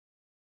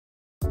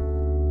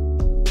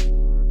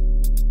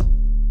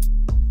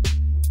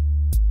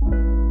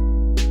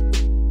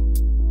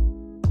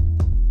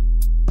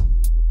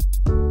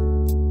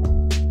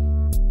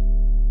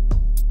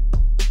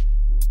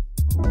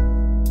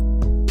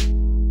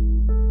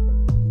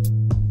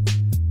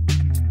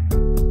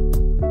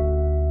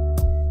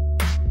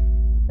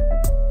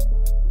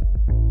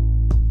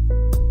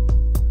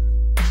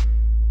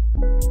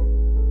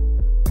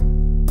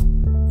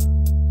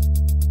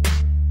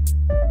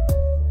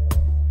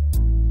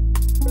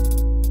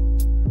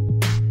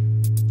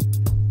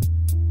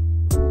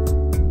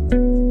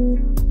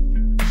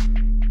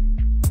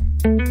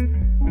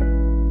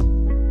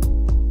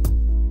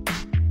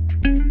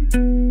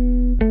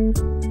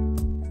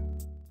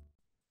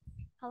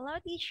Hello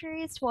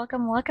teachers,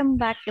 welcome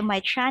back to my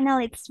channel.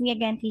 It's me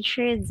again,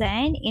 teacher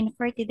Zen. In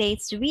for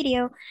today's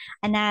video,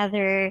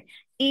 another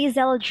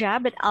ESL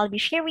job that I'll be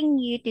sharing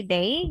you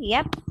today.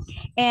 Yep,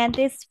 and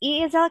this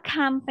ESL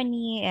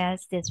company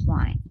is this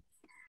one.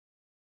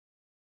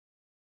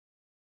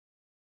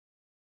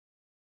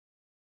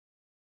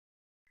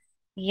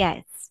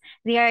 Yes,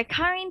 they are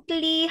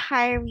currently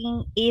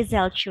hiring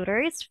ESL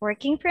tutors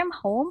working from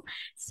home.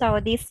 So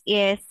this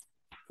is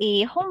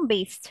a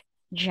home-based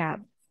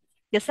job.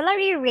 The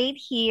salary rate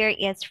here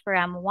is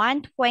from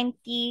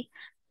 120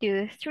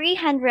 to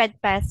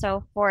 300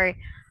 peso for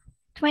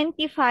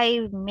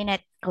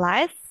 25-minute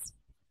class.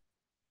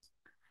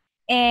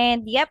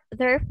 And yep,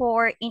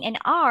 therefore, in an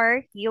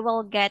hour, you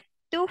will get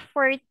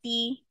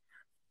 240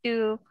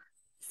 to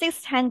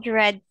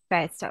 600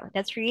 peso.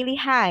 That's really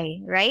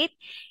high, right?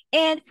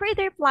 And for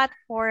their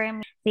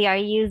platform, they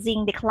are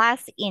using the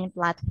Class-In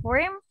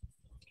platform.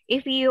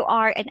 If you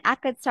are an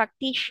𝗙𝗃𝗃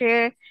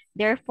teacher,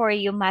 therefore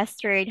you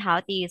mastered how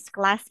to use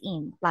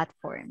Class-In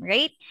platform,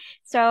 right?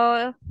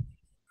 So,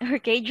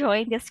 okay,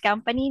 join this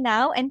company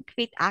now and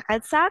quit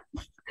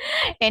𝗙𝗃𝗃.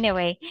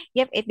 Anyway,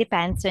 yep, it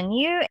depends on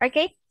you,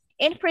 okay?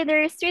 And for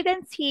the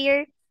students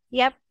here,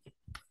 yep,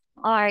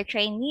 are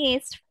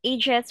trainees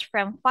ages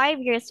from 5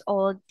 years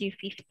old to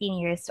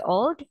 15 years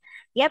old.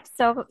 Yep,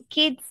 so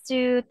kids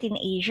to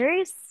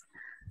teenagers,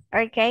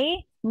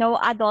 okay? No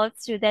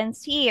adult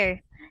students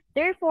here.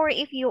 Therefore,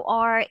 if you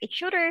are a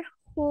tutor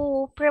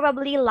who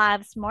probably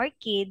loves more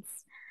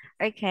kids,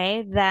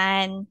 okay,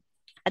 than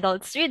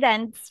adult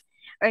students,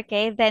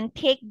 okay, then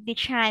take the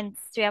chance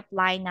to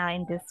apply now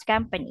in this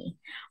company.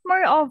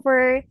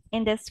 Moreover,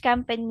 in this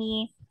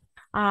company,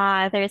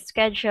 their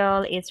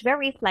schedule is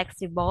very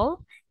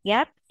flexible.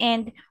 Yep,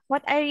 and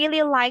what I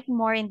really like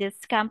more in this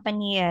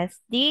company is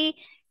they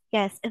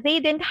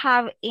didn't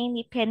have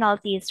any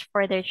penalties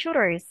for their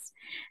tutors,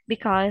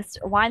 because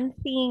one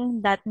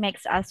thing that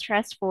makes us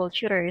stressful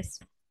tutors,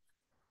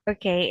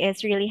 okay,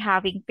 is really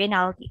having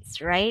penalties,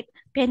 right?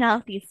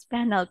 Penalties.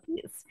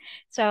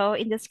 So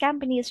in this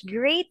company is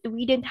great.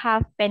 We don't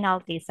have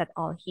penalties at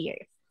all here.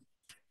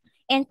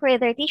 And for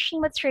their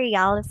teaching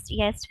materials,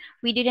 yes,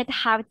 we do not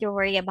have to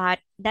worry about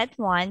that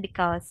one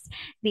because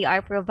they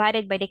are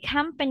provided by the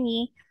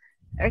company.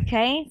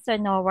 Okay, so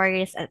no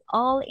worries at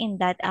all in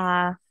that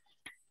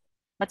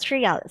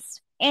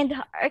materials.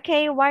 And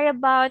okay, what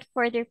about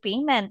for their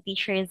payment,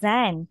 teacher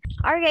Zen?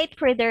 All right,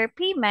 for their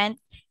payment,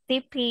 they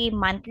pay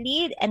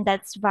monthly and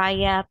that's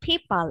via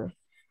PayPal.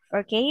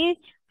 Okay,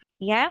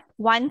 yeah,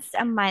 once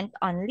a month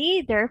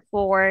only.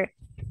 Therefore,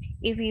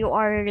 if you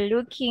are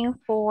looking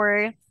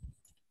for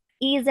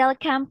ESL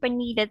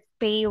company that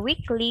pay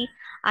weekly,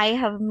 I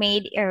have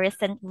made a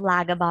recent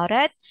vlog about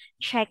it.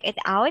 Check it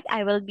out.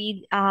 I will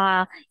be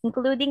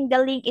including the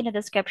link in the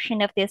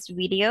description of this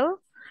video.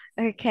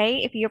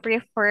 Okay, if you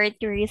prefer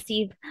to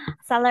receive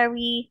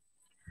salary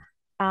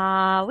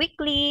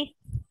weekly,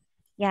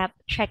 yep,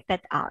 check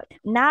that out.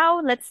 Now,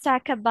 let's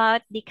talk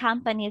about the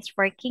company's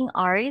working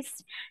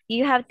hours.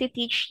 You have to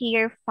teach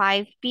here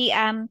 5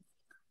 p.m.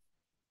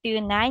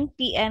 to 9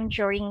 p.m.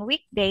 during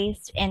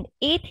weekdays and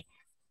 8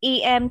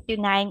 a.m. to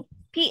 9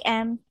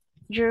 p.m.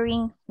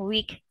 during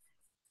weekends.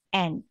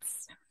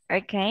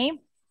 Okay.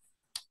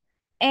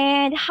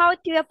 And how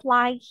to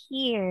apply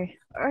here?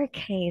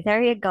 Okay,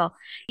 there you go.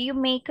 You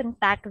may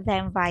contact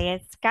them via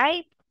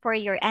Skype for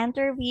your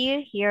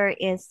interview. Here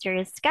is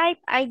their Skype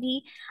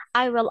ID.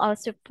 I will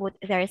also put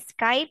their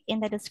Skype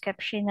in the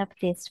description of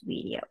this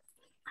video.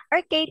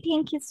 Okay,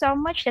 thank you so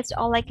much. That's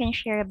all I can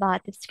share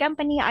about this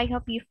company. I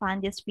hope you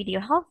found this video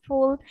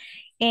helpful.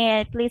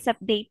 And please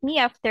update me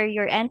after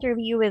your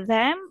interview with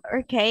them,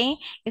 okay?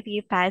 If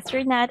you passed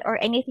or not, or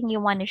anything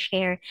you want to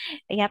share,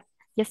 yep,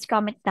 just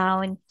comment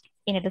down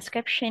in the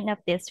description of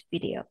this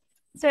video.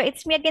 So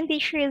it's me again,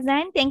 teacher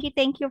Zen. Thank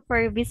you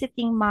for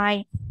visiting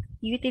my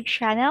YouTube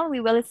channel. We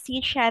will see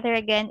each other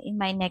again in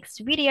my next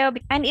video.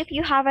 And if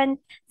you haven't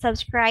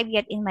subscribed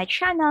yet in my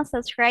channel,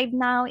 subscribe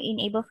now,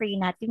 enable for you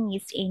not to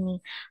miss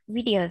any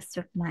videos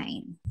of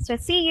mine. So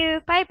see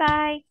you.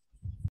 Bye-bye.